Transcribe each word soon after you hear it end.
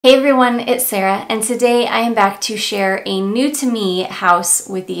Hey everyone, it's Sarah, and today I am back to share a new to me house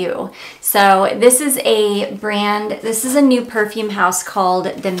with you. So this is a new perfume house called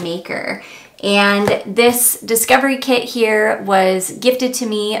The Maker. And this discovery kit here was gifted to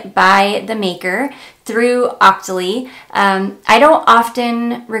me by The Maker through Octoly. I don't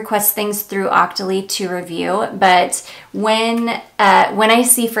often request things through Octoly to review, but when I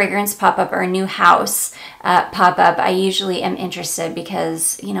see fragrance pop up or a new house pop up, I usually am interested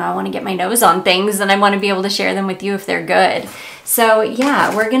because, you know, I want to get my nose on things and I want to be able to share them with you if they're good. So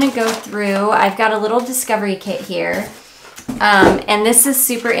yeah, we're going to go through. I've got a little discovery kit here. And this is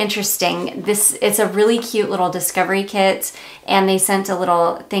super interesting. It's a really cute little discovery kit, and they sent a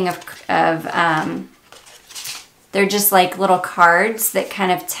little thing of they're just like little cards that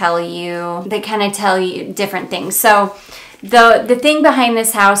kind of tell you different things. So the thing behind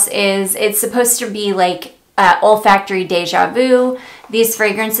this house is it's supposed to be like olfactory deja vu. These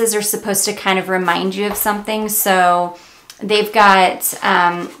fragrances are supposed to kind of remind you of something. So they've got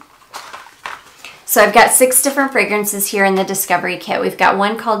So I've got 6 different fragrances here in the discovery kit. We've got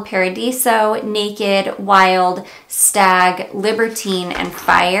one called Paradiso, Naked, Wild, Stag, Libertine, and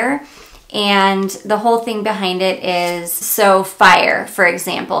Fire. And the whole thing behind it is, so Fire, for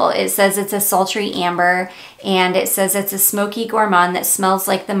example, it says it's a sultry amber, and it says it's a smoky gourmand that smells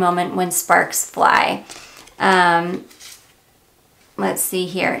like the moment when sparks fly. Let's see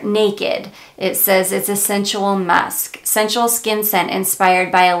here. Naked. It says it's a sensual musk, sensual skin scent inspired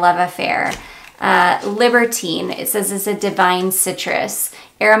by a love affair. Libertine, it says it's a divine citrus,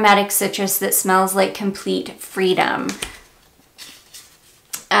 aromatic citrus that smells like complete freedom.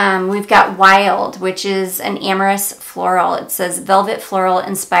 We've got Wild, which is an amorous floral. It says velvet floral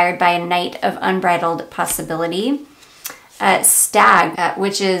inspired by a night of unbridled possibility. Stag,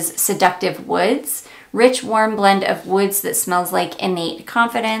 which is seductive woods, rich warm blend of woods that smells like innate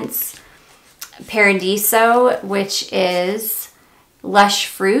confidence. Paradiso, which is lush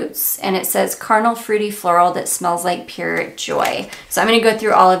fruits, and it says carnal fruity floral that smells like pure joy. So I'm going to go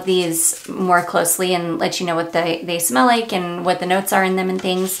through all of these more closely and let you know what they smell like and what the notes are in them and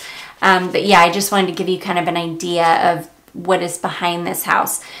things. But yeah, I just wanted to give you kind of an idea of what is behind this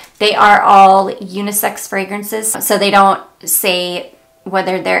house. They are all unisex fragrances, so they don't say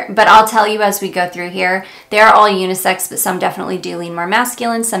whether they're, but I'll tell you as we go through here. They are all unisex, but some definitely do lean more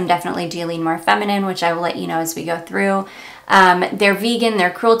masculine, some definitely do lean more feminine, which I will let you know as we go through. They're vegan,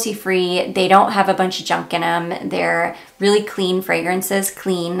 they're cruelty-free, they don't have a bunch of junk in them, they're really clean fragrances.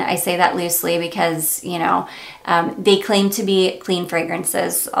 Clean, I say that loosely because, you know, they claim to be clean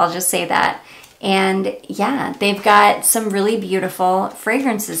fragrances, I'll just say that. And yeah, they've got some really beautiful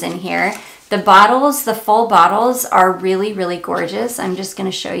fragrances in here. The bottles, the full bottles are really, really gorgeous. I'm just going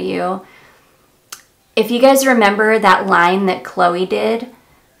to show you. If you guys remember that line that Chloe did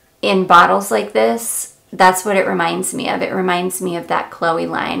in bottles like this, that's what it reminds me of. It reminds me of that Chloe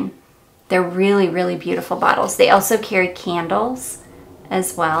line. They're really, really beautiful bottles. They also carry candles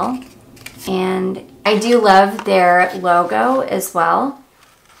as well. And I do love their logo as well.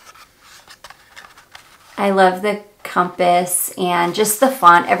 I love the compass and just the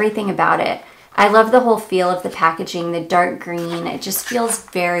font, everything about it. I love the whole feel of the packaging, the dark green. It just feels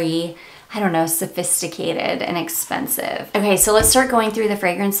very, I don't know, sophisticated and expensive. Okay, so let's start going through the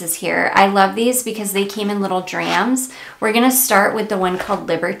fragrances here. I love these because they came in little drams. We're gonna start with the one called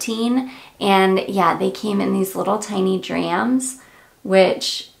Libertine. And yeah, they came in these little tiny drams,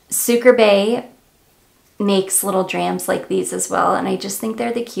 which Sucre Bay makes little drams like these as well. And I just think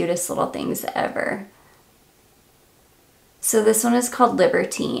they're the cutest little things ever. So this one is called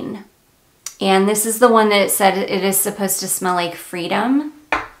Libertine. And this is the one that it said it is supposed to smell like freedom.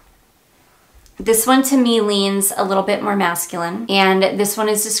 This one to me leans a little bit more masculine. And this one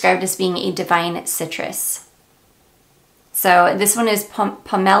is described as being a divine citrus. So this one is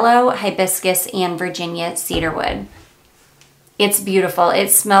pomelo, hibiscus, and Virginia cedarwood. It's beautiful. It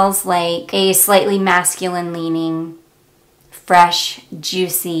smells like a slightly masculine leaning, fresh,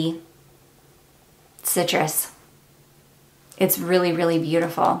 juicy citrus. It's really, really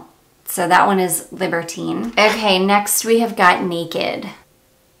beautiful. So that one is Libertine. Okay, next we have got Naked.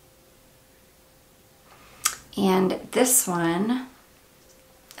 And this one,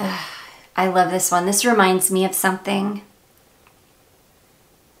 I love this one. This reminds me of something.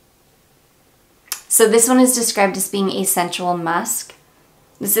 So this one is described as being a sensual musk.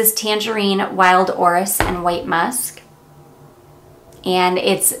 This is tangerine, wild orris, and white musk. And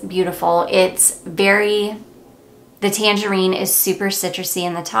it's beautiful. It's very... The tangerine is super citrusy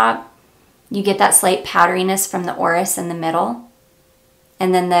in the top. You get that slight powderiness from the orris in the middle.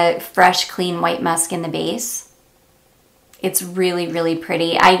 And then the fresh, clean white musk in the base. It's really, really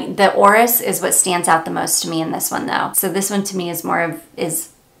pretty. The orris is what stands out the most to me in this one though. So this one to me is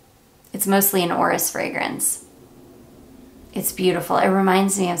it's mostly an orris fragrance. It's beautiful. It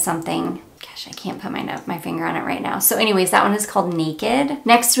reminds me of something. Gosh, I can't put my finger on it right now. So anyways, that one is called Naked.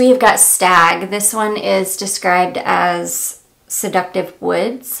 Next we've got Stag. This one is described as Seductive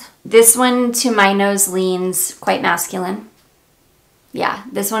Woods. This one to my nose leans quite masculine. Yeah,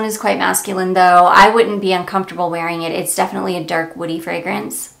 this one is quite masculine though. I wouldn't be uncomfortable wearing it. It's definitely a dark woody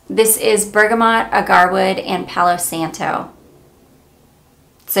fragrance. This is bergamot, agarwood, and palo santo.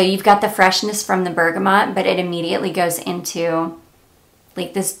 So you've got the freshness from the bergamot, but it immediately goes into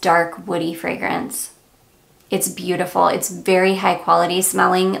like this dark woody fragrance. It's beautiful. It's very high quality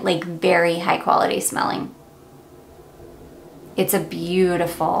smelling, like very high quality smelling. It's a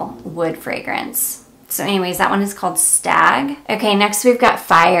beautiful wood fragrance. So anyways, that one is called Stag. Okay, next we've got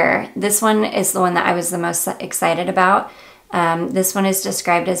Fire. This one is the one that I was the most excited about. This one is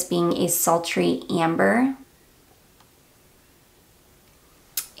described as being a sultry amber.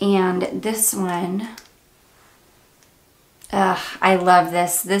 And this one, I love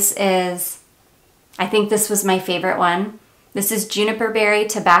this. I think this was my favorite one. This is juniper berry,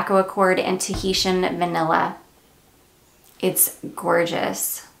 tobacco accord, and Tahitian vanilla. It's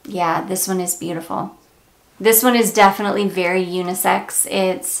gorgeous. Yeah, this one is beautiful. This one is definitely very unisex.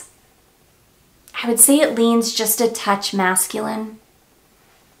 I would say it leans just a touch masculine,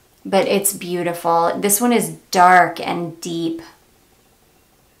 but it's beautiful. This one is dark and deep.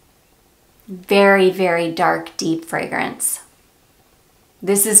 Very, very dark, deep fragrance.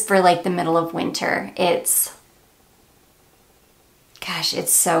 This is for like the middle of winter. Gosh,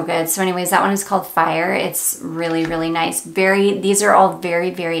 it's so good. So anyways, that one is called Fire. It's really, really nice. These are all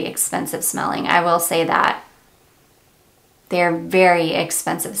very, very expensive smelling. I will say that. They're very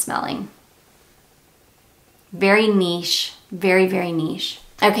expensive smelling. Very niche. Very, very niche.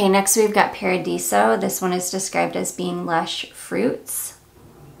 Okay, next we've got Paradiso. This one is described as being lush fruits.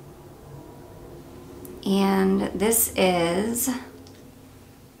 And this is,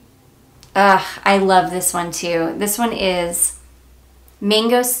 I love this one too. This one is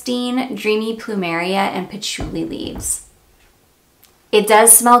mangosteen, dreamy plumeria, and patchouli leaves. It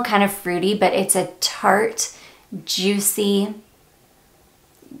does smell kind of fruity, but it's a tart, juicy,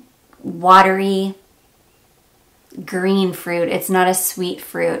 watery, green fruit. It's not a sweet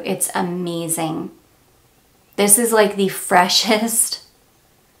fruit. It's amazing. This is like the freshest,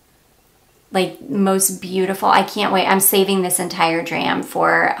 like most beautiful. I can't wait. I'm saving this entire dram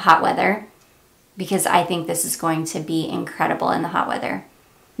for hot weather because I think this is going to be incredible in the hot weather.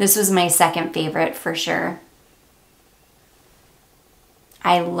 This was my second favorite for sure.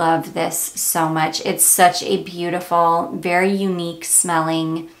 I love this so much. It's such a beautiful, very unique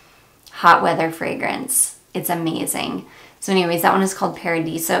smelling hot weather fragrance. It's amazing. So anyways, that one is called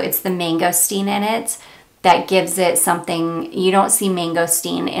Paradiso. It's the mangosteen in it that gives it something. You don't see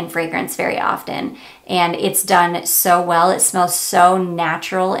mangosteen in fragrance very often, and it's done so well. It smells so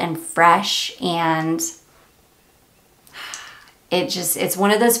natural and fresh, and it's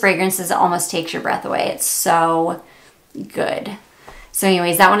one of those fragrances that almost takes your breath away. It's so good. So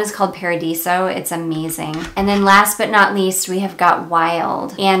anyways, that one is called Paradiso. It's amazing. And then last but not least, we have got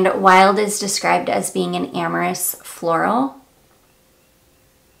Wild. And Wild is described as being an amorous floral.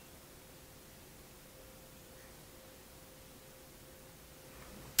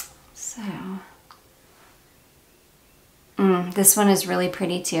 So, this one is really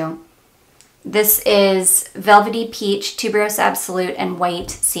pretty too. This is Velvety Peach, Tuberose Absolute, and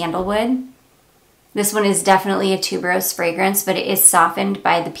White Sandalwood. This one is definitely a tuberose fragrance, but it is softened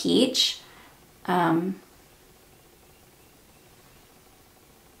by the peach. Yeah,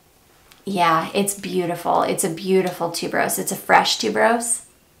 it's beautiful. It's a beautiful tuberose. It's a fresh tuberose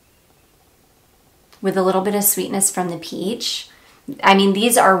with a little bit of sweetness from the peach. I mean,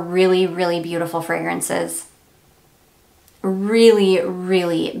 these are really, really beautiful fragrances. Really,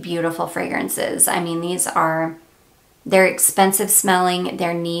 really beautiful fragrances. I mean, they're expensive smelling,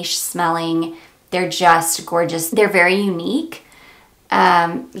 they're niche smelling, they're just gorgeous. They're very unique.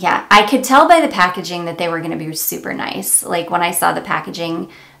 Yeah, I could tell by the packaging that they were going to be super nice. Like when I saw the packaging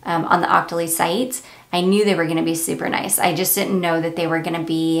on the Octoly site, I knew they were going to be super nice. I just didn't know that they were going to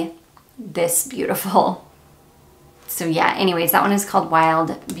be this beautiful. So yeah, anyways, that one is called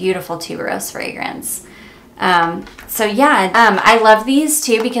Wild. Beautiful tuberose fragrance. So yeah, I love these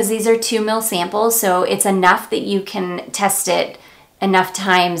too because these are 2 ml samples. So it's enough that you can test it enough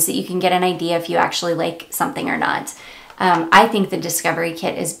times that you can get an idea if you actually like something or not. I think the Discovery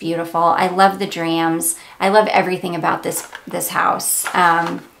Kit is beautiful. I love the drams. I love everything about this house.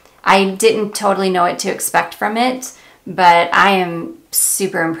 I didn't totally know what to expect from it, but I am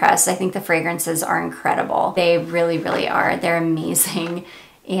super impressed. I think the fragrances are incredible. They really, really are. They're amazing.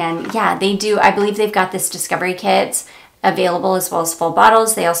 And yeah, they do. I believe they've got this discovery kit available as well as full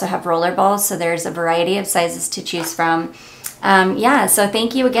bottles. They also have roller balls, so there's a variety of sizes to choose from. Yeah, so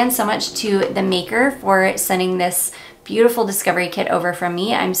thank you again so much to the maker for sending this beautiful discovery kit over for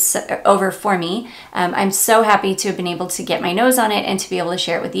me. I'm so happy to have been able to get my nose on it and to be able to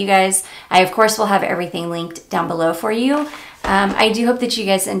share it with you guys. I of course will have everything linked down below for you. I do hope that you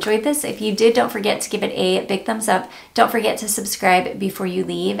guys enjoyed this. If you did, don't forget to give it a big thumbs up. Don't forget to subscribe before you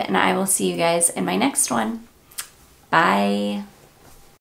leave, and I will see you guys in my next one. Bye.